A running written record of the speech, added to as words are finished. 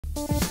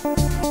The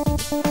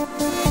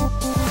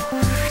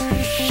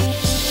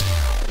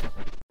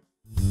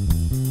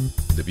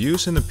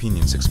views and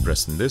opinions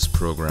expressed in this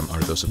program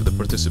are those of the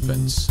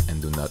participants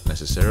and do not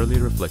necessarily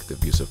reflect the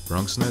views of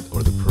BronxNet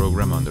or the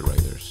program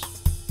underwriters.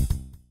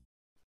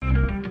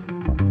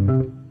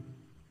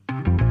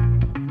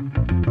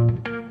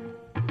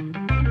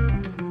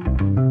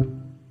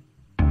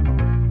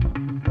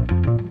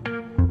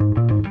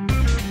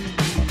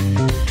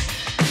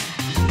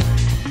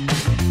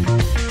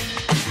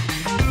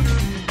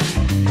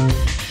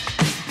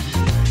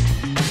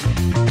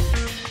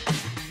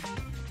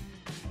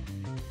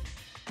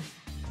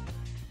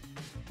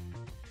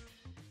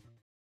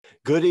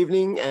 Good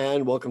evening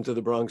and welcome to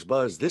the Bronx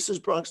Buzz. This is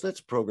BronxNet's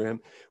program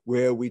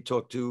where we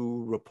talk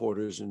to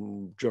reporters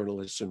and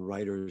journalists and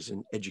writers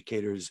and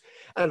educators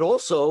and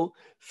also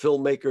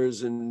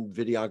filmmakers and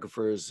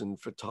videographers and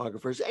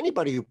photographers,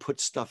 anybody who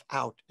puts stuff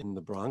out in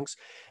the Bronx.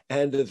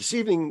 And this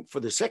evening for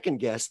the second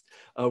guest,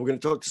 we're going to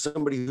talk to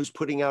somebody who's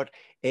putting out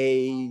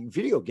a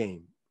video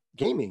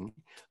gaming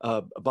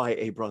by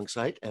a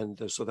Bronxite,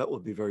 and so that will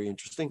be very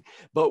interesting.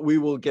 But we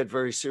will get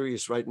very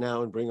serious right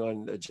now and bring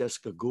on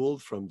Jessica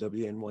Gould from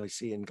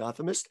WNYC and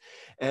Gothamist.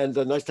 And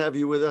nice to have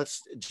you with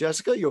us,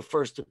 Jessica, your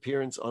first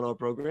appearance on our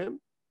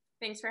program.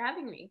 Thanks for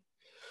having me.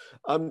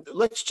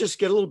 Let's just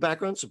get a little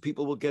background so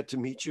people will get to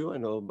meet you. I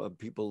know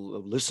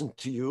people listen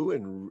to you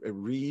and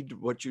read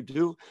what you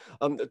do.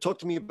 Talk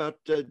to me about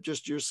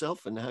just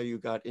yourself and how you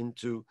got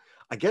into,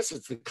 I guess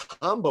it's the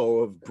combo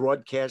of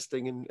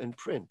broadcasting and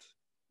print.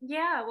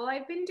 Yeah, well,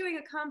 I've been doing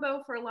a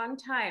combo for a long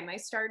time. I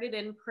started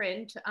in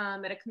print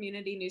at a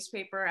community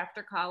newspaper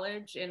after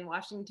college in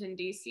Washington,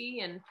 D.C.,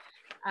 and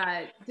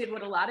did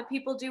what a lot of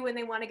people do when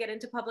they want to get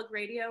into public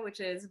radio, which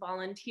is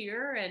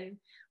volunteer, and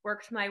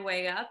worked my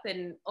way up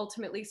and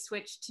ultimately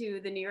switched to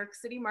the New York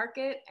City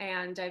market.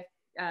 And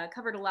I've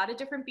covered a lot of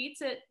different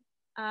beats at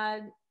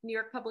New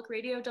York Public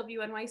Radio,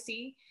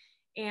 WNYC.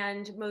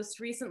 And most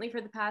recently,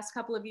 for the past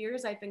couple of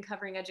years, I've been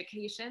covering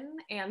education,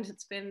 and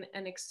it's been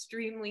an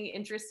extremely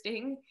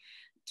interesting,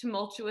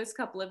 tumultuous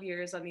couple of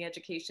years on the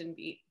education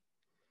beat.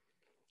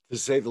 To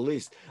say the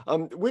least.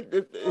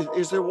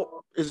 Is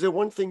there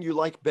one thing you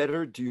like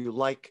better? Do you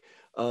like,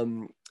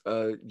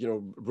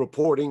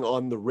 reporting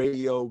on the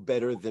radio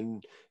better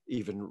than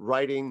even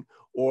writing,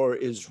 or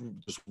is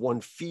just one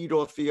feed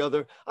off the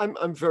other?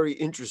 I'm very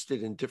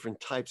interested in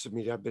different types of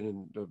media. I've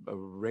been in a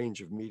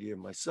range of media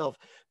myself.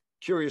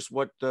 Curious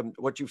what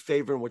you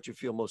favor and what you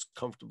feel most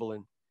comfortable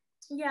in.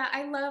 Yeah,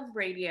 I love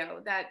radio.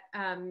 That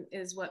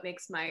is what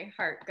makes my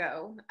heart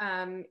go.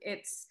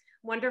 It's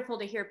wonderful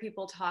to hear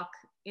people talk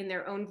in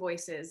their own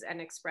voices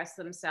and express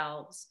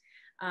themselves.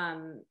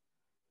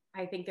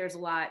 I think there's a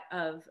lot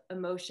of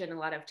emotion, a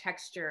lot of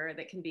texture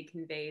that can be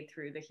conveyed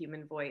through the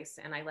human voice.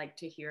 And I like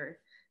to hear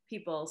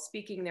people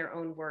speaking their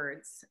own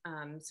words.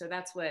 So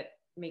that's what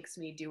makes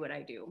me do what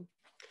I do.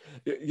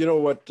 You know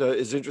what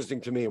is interesting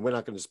to me, and we're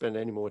not going to spend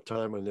any more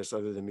time on this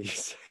other than me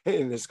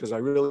saying this, because I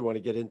really want to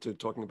get into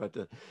talking about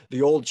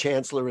the old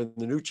chancellor and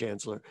the new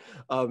chancellor.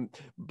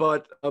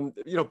 But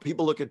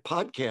people look at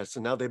podcasts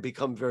and now they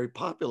become very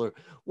popular.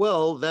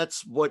 Well,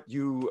 that's what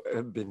you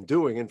have been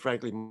doing. And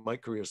frankly, my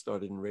career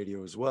started in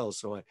radio as well,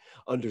 so I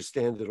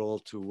understand it all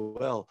too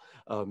well.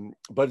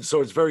 But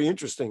so it's very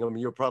interesting. I mean,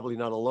 you're probably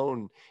not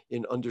alone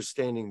in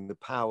understanding the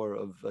power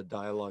of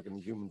dialogue and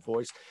the human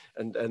voice,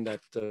 and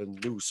that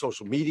new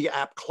social media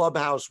app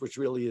Clubhouse, which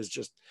really is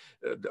just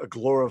a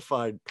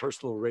glorified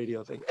personal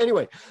radio thing.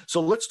 Anyway, so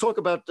let's talk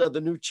about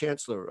the new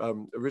chancellor.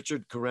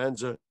 Richard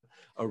Carranza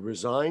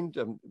resigned,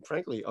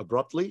 frankly,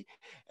 abruptly,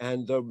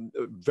 and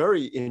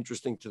very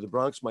interesting to the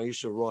Bronx.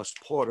 Maisha Ross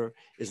Porter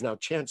is now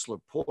Chancellor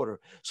Porter.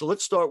 So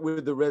let's start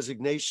with the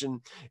resignation.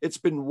 It's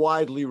been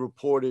widely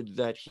reported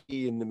that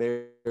he and the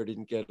mayor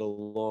didn't get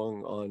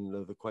along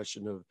on the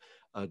question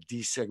of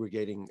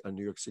desegregating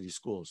New York City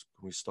schools.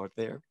 Can we start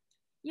there?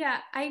 Yeah,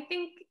 I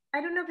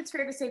don't know if it's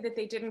fair to say that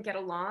they didn't get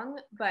along,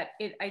 but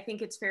I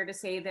think it's fair to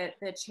say that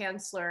the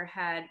chancellor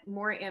had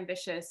more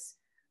ambitious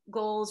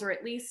goals, or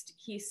at least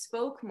he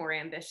spoke more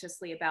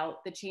ambitiously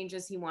about the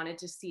changes he wanted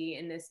to see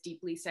in this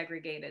deeply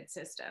segregated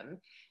system.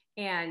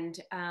 And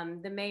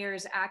the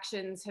mayor's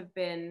actions have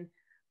been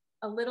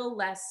a little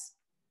less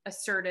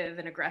assertive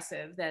and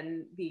aggressive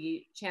than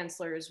the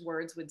chancellor's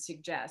words would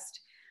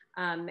suggest.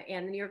 And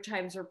the New York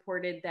Times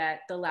reported that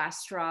the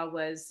last straw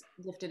was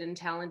Gifted and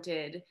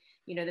Talented.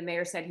 The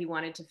mayor said he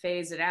wanted to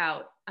phase it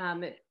out.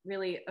 It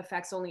really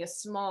affects only a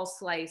small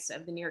slice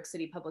of the New York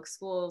City public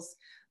schools,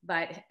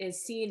 but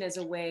is seen as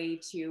a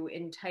way to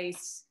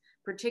entice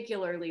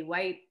particularly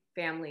white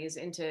families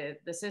into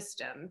the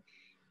system.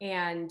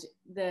 And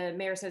the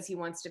mayor says he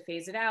wants to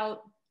phase it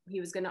out. He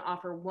was going to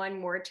offer one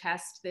more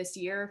test this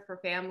year for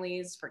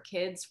families, for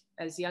kids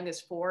as young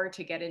as 4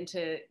 to get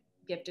into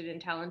gifted and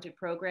talented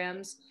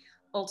programs.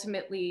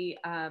 Ultimately,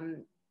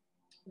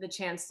 the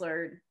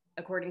chancellor,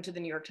 according to the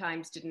New York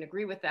Times, didn't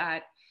agree with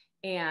that.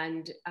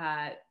 And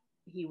that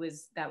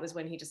was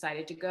when he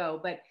decided to go.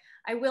 But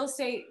I will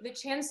say the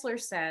chancellor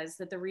says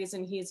that the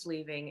reason he's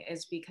leaving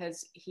is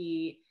because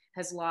he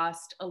has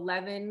lost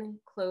 11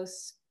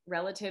 close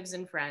relatives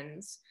and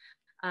friends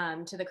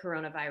to the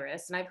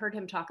coronavirus. And I've heard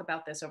him talk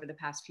about this over the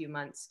past few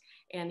months,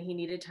 and he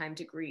needed time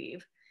to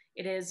grieve.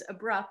 It is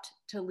abrupt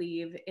to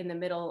leave in the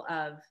middle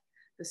of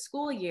the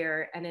school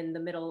year and in the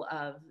middle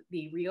of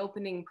the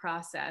reopening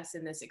process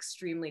in this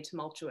extremely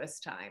tumultuous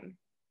time.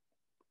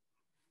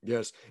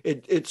 Yes,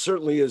 it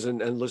certainly is. And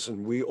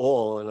listen, we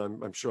all,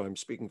 and I'm sure I'm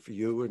speaking for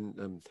you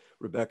and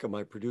Rebecca,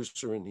 my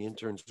producer, and the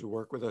interns who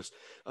work with us,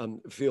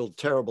 feel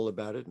terrible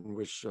about it and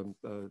wish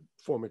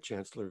former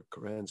Chancellor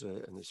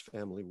Carranza and his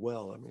family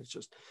well. I mean, it's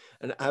just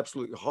an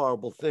absolutely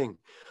horrible thing.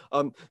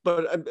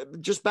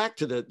 But just back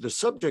to the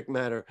subject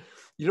matter,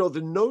 you know, the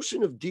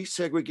notion of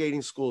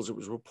desegregating schools, it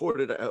was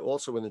reported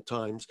also in the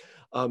Times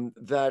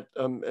that,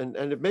 and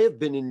it may have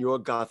been in your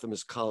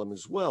Gothamist column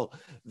as well,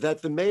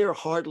 that the mayor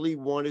hardly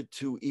wanted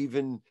to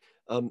even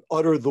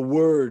utter the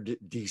word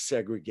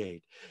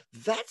desegregate.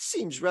 That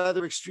seems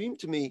rather extreme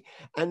to me.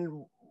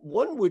 And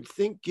one would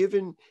think,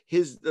 given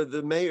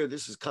the mayor,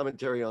 this is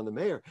commentary on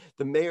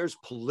the mayor's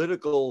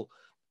political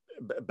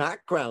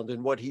background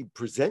and what he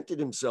presented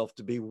himself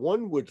to be,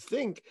 one would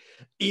think,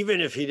 even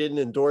if he didn't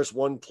endorse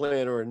one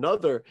plan or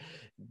another,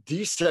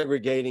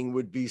 desegregating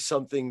would be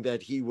something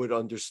that he would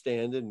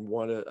understand and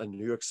want a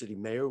New York City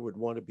mayor would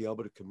want to be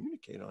able to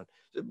communicate on.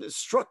 It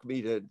struck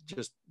me to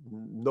just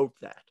note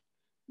that.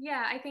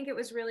 Yeah, I think it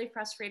was really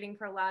frustrating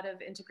for a lot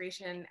of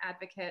integration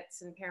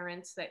advocates and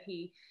parents that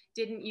he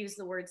didn't use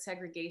the word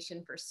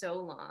segregation for so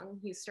long.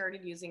 He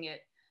started using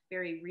it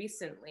very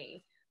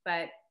recently,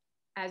 but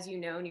as you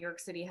know, New York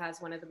City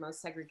has one of the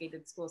most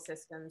segregated school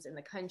systems in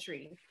the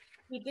country.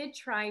 He did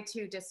try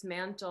to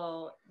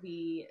dismantle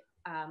the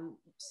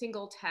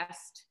single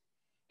test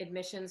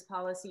admissions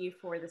policy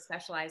for the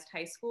specialized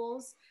high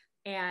schools,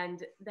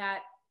 and that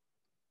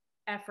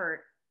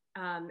effort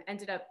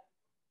ended up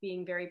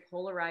being very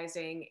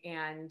polarizing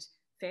and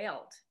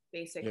failed,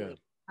 basically,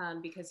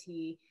 because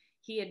he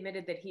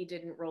admitted that he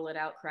didn't roll it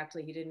out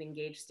correctly. He didn't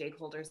engage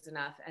stakeholders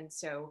enough. And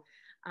so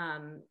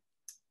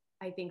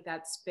I think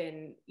that's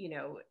been, you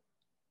know,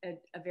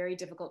 a very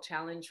difficult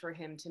challenge for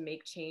him to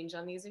make change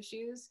on these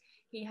issues.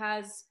 He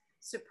has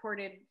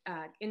supported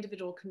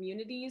individual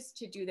communities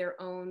to do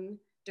their own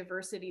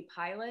diversity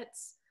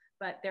pilots,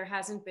 but there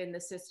hasn't been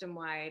the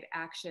system-wide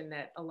action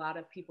that a lot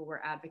of people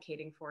were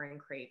advocating for and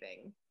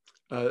craving.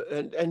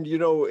 And you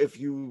know, if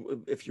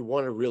you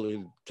want to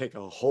really take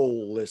a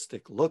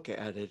holistic look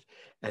at it,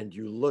 and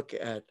you look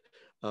at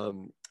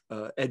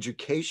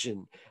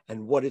education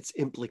and what its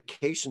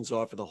implications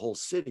are for the whole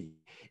city,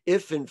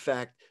 if in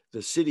fact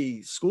the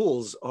city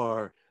schools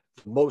are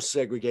the most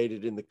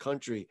segregated in the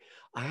country,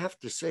 I have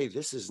to say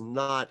this is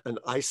not an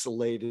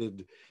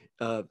isolated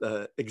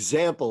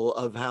example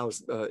of how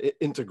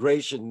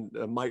integration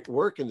might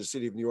work in the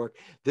city of New York.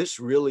 This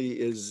really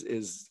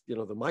is you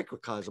know, the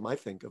microcosm, I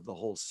think, of the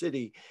whole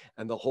city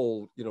and the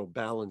whole, you know,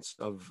 balance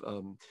of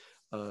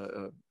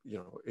you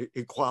know,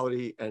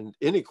 equality and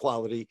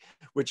inequality,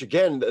 which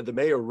again, the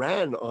mayor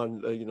ran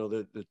on, you know,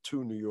 the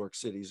two New York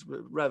cities.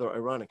 Rather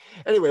ironic.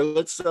 Anyway,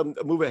 let's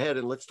move ahead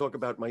and let's talk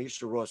about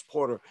Maisha Ross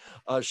Porter.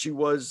 She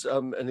was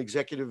the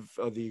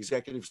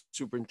executive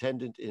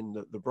superintendent in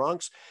the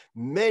Bronx.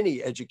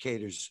 Many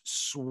educators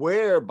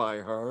swear by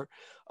her.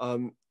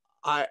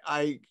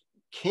 I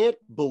can't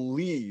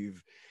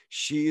believe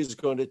she is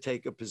going to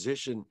take a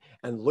position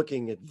and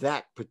looking at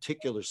that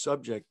particular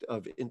subject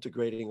of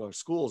integrating our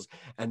schools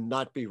and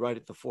not be right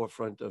at the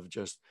forefront of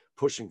just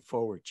pushing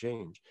forward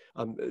change.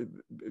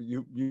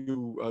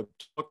 You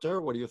talked to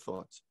her. What are your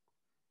thoughts?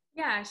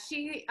 Yeah,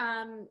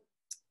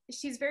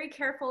 she's very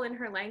careful in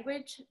her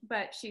language,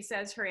 but she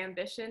says her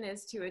ambition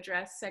is to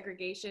address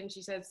segregation.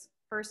 She says,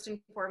 first and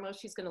foremost,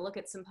 she's going to look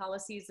at some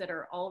policies that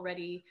are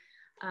already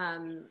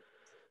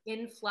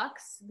in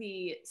flux: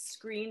 the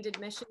screened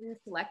admissions,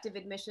 selective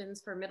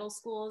admissions for middle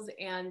schools,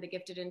 and the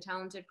gifted and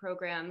talented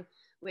program,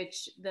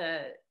 which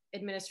the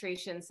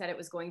administration said it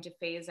was going to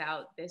phase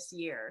out this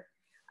year.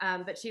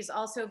 But she's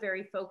also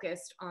very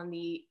focused on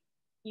the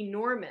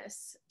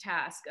enormous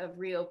task of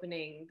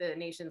reopening the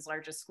nation's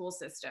largest school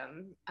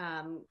system,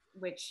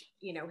 which,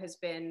 you know, has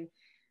been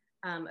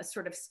a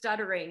sort of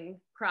stuttering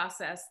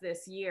process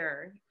this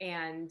year.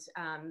 And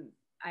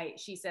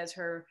she says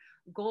her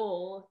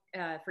goal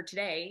for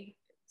today,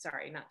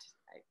 sorry, not,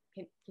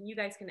 can you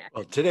guys connect?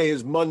 Well, today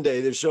is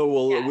Monday. The show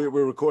we're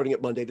recording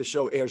it Monday. The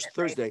show airs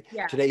Thursday.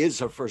 Yeah. Today is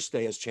her first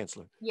day as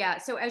chancellor. Yeah.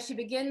 So as she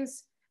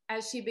begins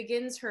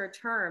her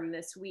term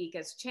this week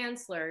as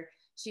chancellor,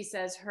 she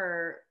says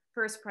her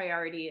first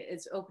priority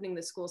is opening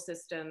the school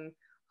system,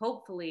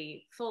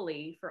 hopefully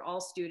fully, for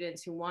all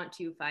students who want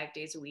to 5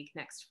 days a week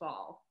next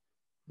fall.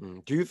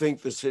 Do you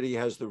think the city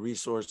has the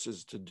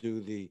resources to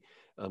do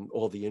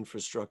all the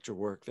infrastructure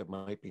work that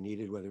might be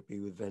needed, whether it be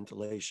with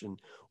ventilation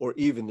or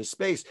even the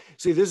space?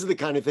 See, this is the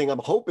kind of thing I'm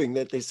hoping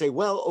that they say,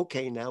 well,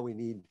 okay, now we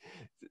need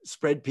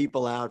spread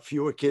people out,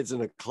 fewer kids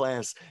in a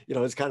class. You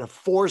know, it's kind of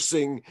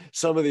forcing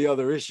some of the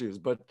other issues.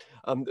 But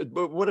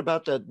what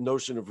about that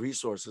notion of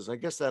resources? I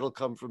guess that'll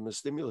come from the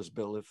stimulus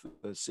bill if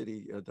the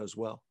city does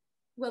well.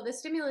 Well, the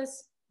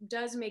stimulus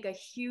does make a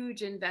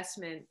huge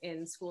investment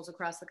in schools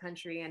across the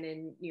country and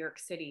in New York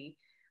City.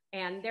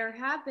 And there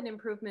have been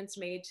improvements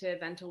made to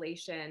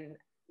ventilation,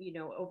 you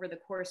know, over the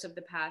course of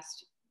the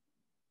past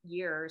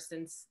year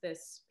since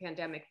this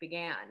pandemic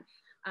began.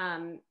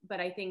 But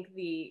I think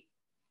the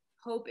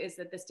hope is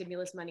that the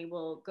stimulus money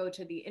will go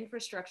to the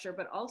infrastructure,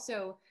 but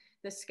also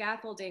the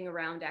scaffolding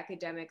around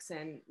academics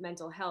and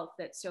mental health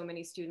that so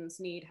many students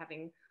need,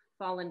 having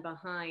fallen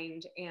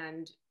behind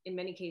and in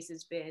many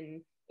cases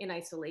been in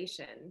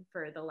isolation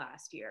for the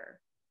last year.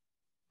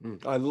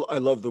 I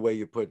love the way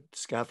you put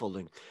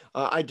scaffolding.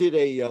 I did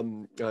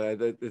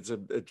it's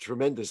a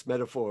tremendous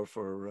metaphor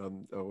for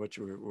what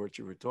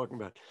you were talking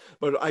about.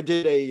 But I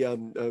did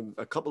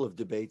a couple of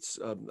debates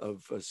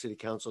of city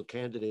council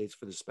candidates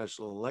for the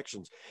special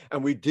elections,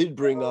 and we did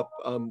bring up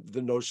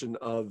the notion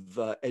of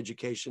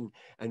education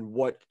and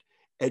what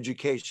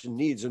education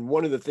needs. And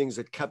one of the things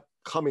that kept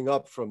coming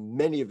up from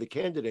many of the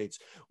candidates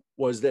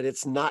was that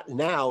it's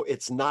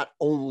not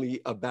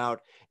only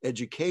about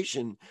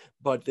education,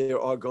 but there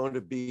are going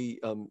to be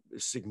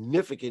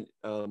significant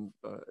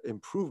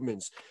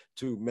improvements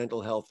to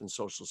mental health and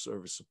social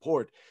service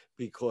support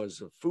because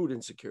of food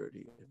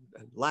insecurity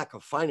and lack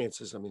of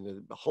finances. I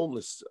mean, the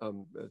homeless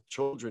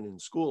children in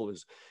school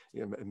is,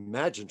 you know,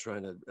 imagine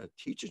trying to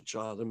teach a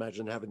child,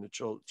 imagine having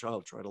the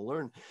child try to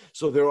learn.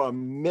 So there are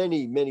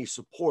many, many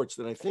supports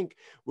that I think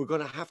we're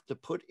going to have to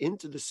put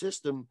into the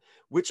system,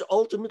 which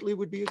ultimately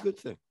would be a good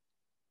thing.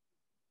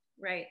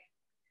 Right.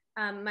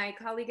 My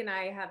colleague and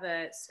I have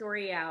a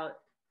story out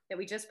that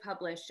we just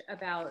published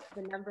about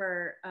the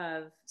number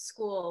of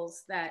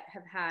schools that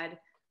have had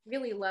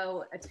really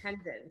low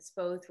attendance,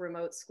 both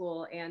remote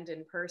school and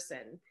in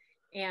person.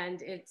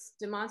 And it's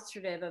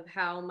demonstrative of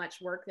how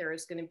much work there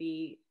is going to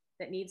be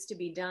that needs to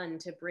be done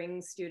to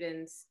bring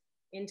students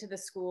into the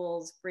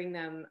schools, bring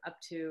them up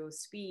to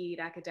speed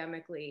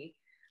academically.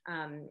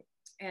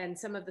 And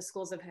some of the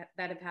schools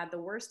that have had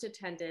the worst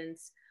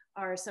attendance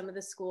are some of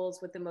the schools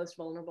with the most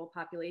vulnerable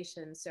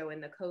population. So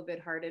in the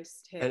COVID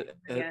hardest hit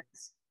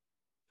areas.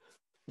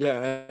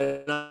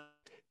 Yeah,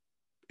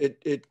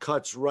 it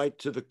cuts right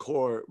to the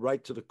core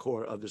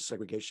of the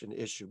segregation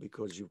issue,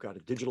 because you've got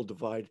a digital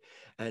divide,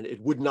 and it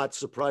would not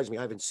surprise me.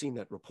 I haven't seen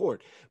that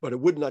report, but it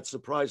would not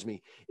surprise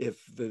me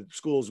if the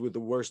schools with the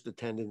worst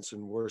attendance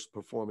and worst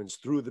performance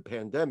through the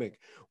pandemic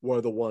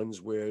were the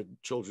ones where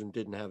children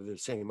didn't have the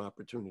same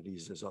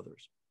opportunities as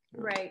others.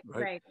 Right.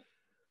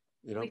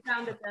 You know? We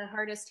found that the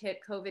hardest hit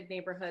COVID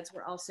neighborhoods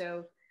were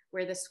also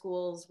where the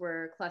schools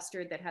were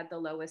clustered that had the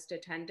lowest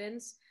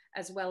attendance,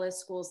 as well as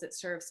schools that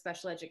serve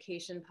special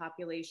education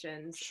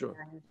populations. Sure.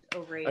 And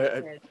over-age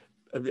kids.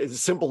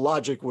 Simple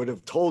logic would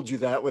have told you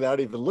that without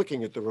even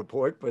looking at the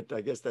report, but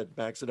I guess that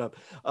backs it up.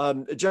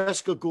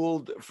 Jessica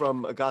Gould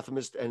from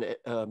Gothamist and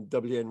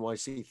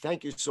WNYC,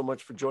 thank you so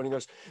much for joining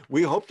us.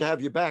 We hope to have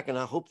you back, and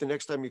I hope the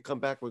next time you come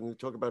back, we're going to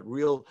talk about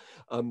real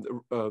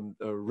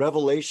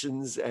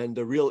revelations and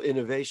real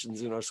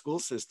innovations in our school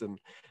system,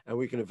 and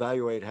we can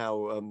evaluate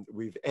how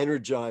we've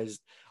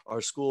energized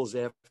our schools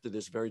after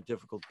this very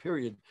difficult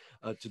period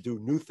to do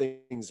new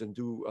things and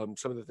do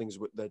some of the things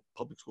that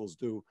public schools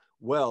do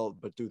well,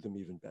 but do them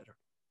even better.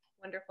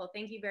 Wonderful.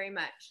 Thank you very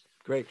much.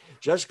 Great.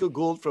 Jessica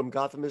Gould from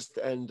Gothamist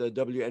and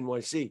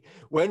WNYC.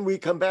 When we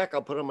come back,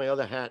 I'll put on my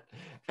other hat,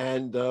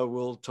 and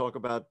we'll talk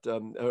about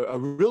a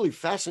really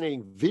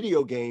fascinating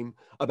video game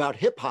about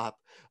hip hop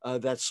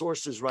that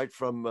sources right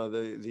from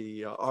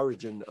the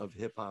origin of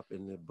hip hop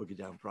in the Boogie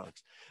Down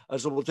Bronx.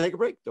 So we'll take a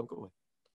break. Don't go away.